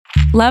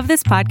Love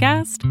this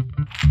podcast?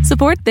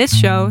 Support this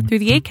show through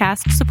the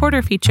Acast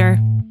supporter feature.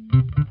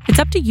 It's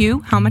up to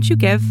you how much you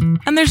give,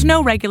 and there's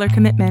no regular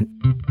commitment.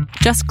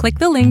 Just click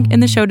the link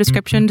in the show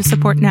description to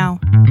support now.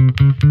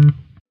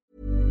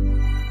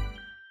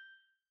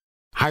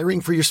 Hiring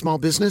for your small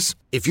business?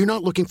 If you're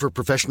not looking for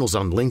professionals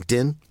on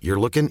LinkedIn, you're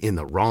looking in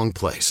the wrong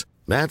place.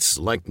 That's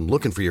like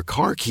looking for your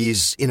car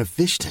keys in a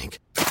fish tank.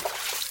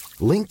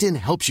 LinkedIn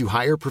helps you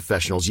hire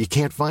professionals you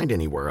can't find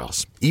anywhere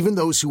else, even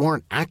those who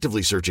aren't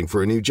actively searching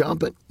for a new job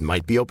but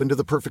might be open to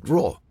the perfect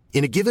role.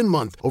 In a given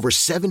month, over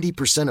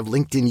 70% of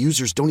LinkedIn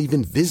users don't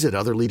even visit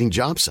other leading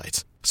job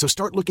sites. So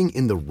start looking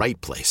in the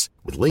right place.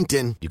 With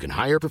LinkedIn, you can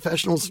hire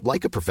professionals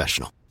like a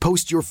professional.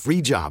 Post your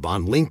free job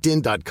on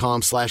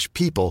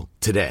linkedin.com/people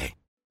today.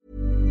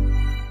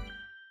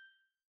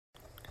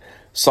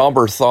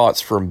 Somber thoughts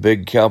from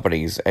big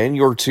companies and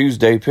your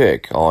Tuesday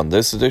pick on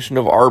this edition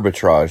of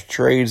Arbitrage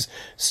Trade's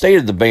State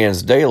of the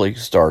Bands Daily,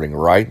 starting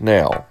right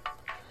now.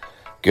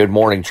 Good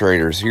morning,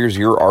 traders. Here's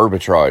your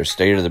Arbitrage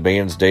State of the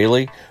Bands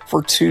Daily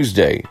for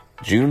Tuesday,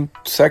 June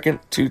 2nd,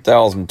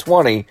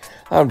 2020.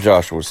 I'm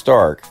Joshua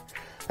Stark.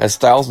 As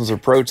thousands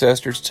of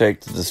protesters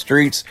take to the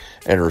streets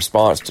in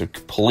response to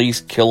police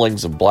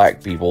killings of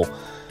black people,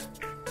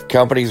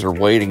 companies are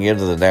wading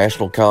into the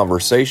national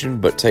conversation,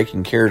 but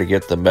taking care to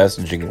get the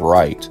messaging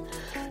right.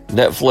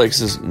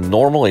 Netflix's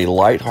normally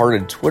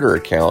lighthearted Twitter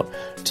account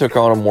took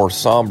on a more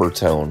somber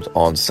tone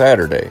on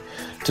Saturday.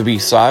 To be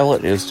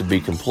silent is to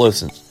be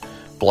complicit.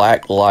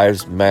 Black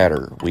Lives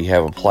Matter. We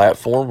have a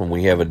platform and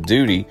we have a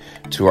duty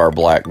to our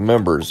black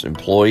members,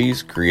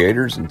 employees,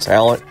 creators, and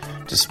talent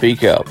to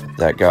speak up.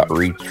 That got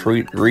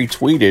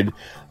retweeted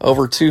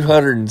over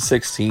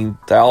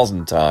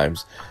 216,000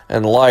 times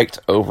and liked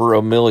over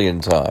 1 million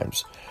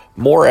times.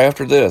 More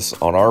after this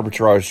on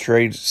Arbitrage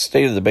Trade's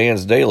State of the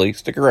Bands Daily.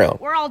 Stick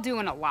around. We're all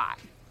doing a lot.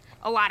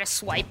 A lot of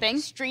swiping,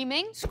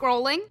 streaming,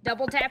 scrolling,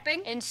 double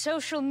tapping, and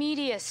social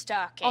media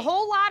stalking. A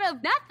whole lot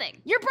of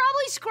nothing. You're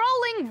probably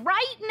scrolling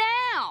right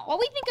now. While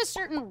we think a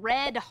certain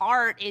red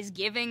heart is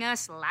giving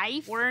us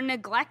life, we're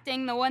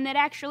neglecting the one that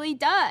actually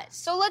does.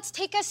 So let's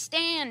take a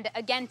stand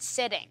against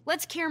sitting.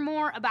 Let's care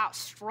more about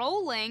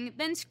strolling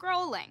than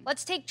scrolling.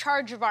 Let's take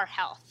charge of our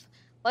health.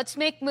 Let's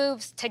make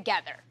moves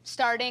together,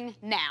 starting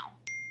now.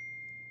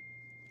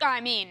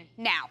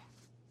 Now.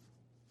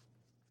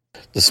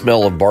 The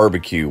smell of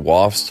barbecue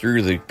wafts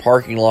through the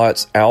parking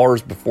lots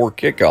hours before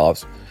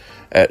kickoffs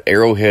at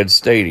Arrowhead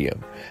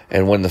Stadium,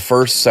 and when the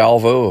first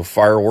salvo of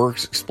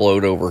fireworks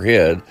explode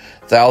overhead,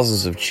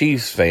 thousands of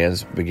Chiefs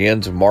fans begin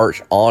to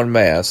march en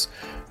masse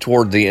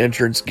toward the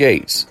entrance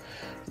gates.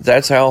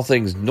 That's how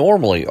things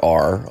normally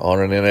are on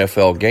an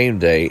NFL game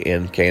day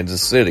in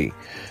Kansas City.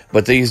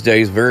 But these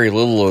days, very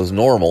little is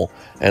normal,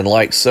 and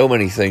like so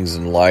many things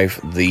in life,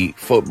 the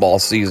football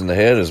season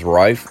ahead is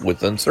rife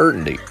with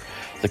uncertainty.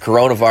 The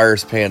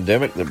coronavirus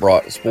pandemic that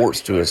brought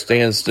sports to a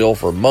standstill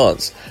for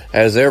months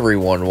has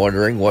everyone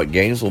wondering what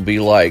games will be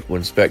like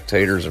when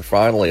spectators are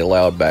finally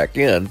allowed back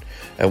in,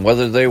 and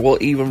whether they will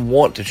even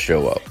want to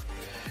show up.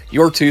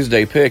 Your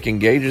Tuesday pick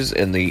engages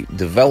in the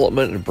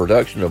development and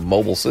production of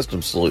mobile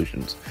system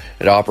solutions.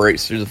 It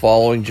operates through the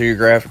following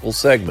geographical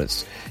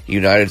segments: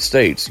 United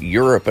States,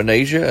 Europe and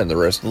Asia, and the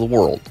rest of the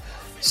world.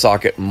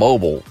 Socket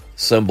Mobile,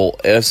 symbol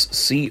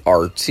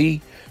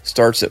SCRT,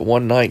 starts at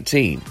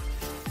 119.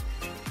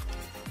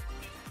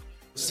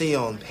 See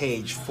on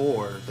page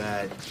 4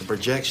 that the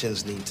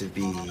projections need to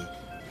be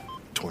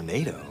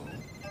tornado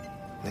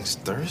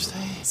next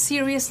Thursday.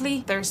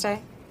 Seriously?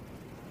 Thursday?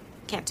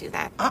 Can't do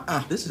that.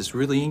 This is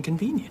really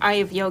inconvenient. I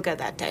have yoga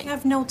that day. I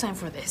have no time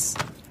for this.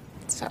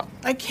 So.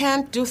 I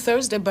can't do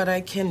Thursday, but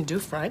I can do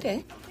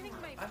Friday.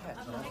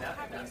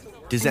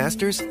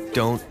 Disasters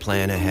don't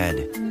plan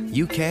ahead.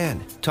 You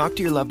can. Talk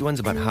to your loved ones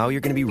about how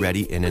you're going to be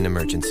ready in an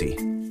emergency.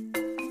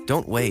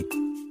 Don't wait.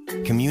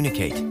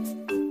 Communicate.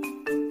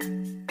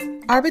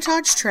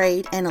 Arbitrage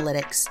Trade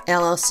Analytics,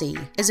 LLC,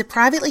 is a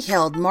privately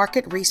held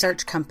market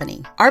research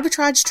company.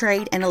 Arbitrage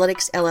Trade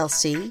Analytics,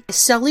 LLC, is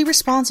solely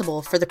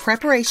responsible for the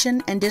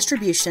preparation and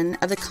distribution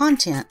of the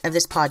content of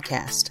this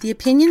podcast. The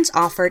opinions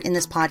offered in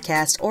this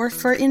podcast are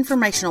for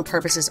informational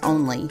purposes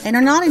only and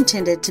are not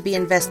intended to be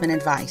investment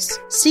advice.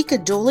 Seek a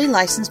duly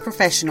licensed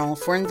professional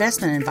for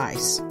investment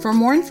advice. For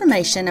more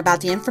information about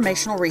the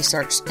informational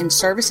research and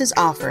services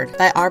offered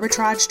by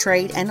Arbitrage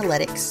Trade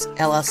Analytics,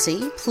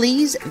 LLC,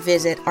 please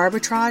visit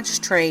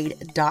arbitragetrade.com.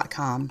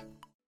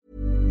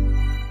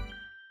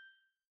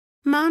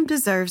 Mom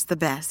deserves the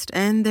best,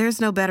 and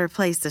there's no better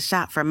place to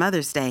shop for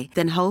Mother's Day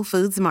than Whole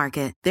Foods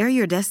Market. They're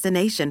your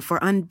destination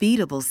for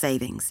unbeatable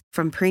savings,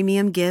 from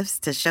premium gifts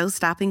to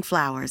show-stopping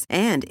flowers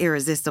and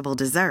irresistible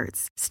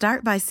desserts.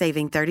 Start by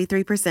saving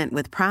 33%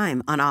 with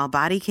Prime on all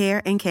body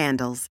care and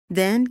candles.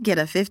 Then get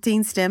a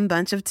 15-stem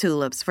bunch of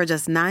tulips for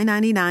just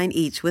 $9.99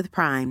 each with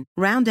Prime.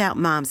 Round out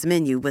Mom's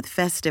menu with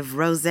festive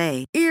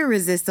rosé,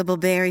 irresistible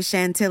berry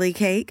chantilly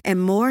cake,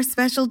 and more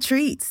special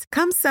treats.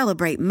 Come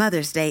celebrate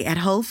Mother's Day at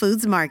Whole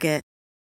Foods Market.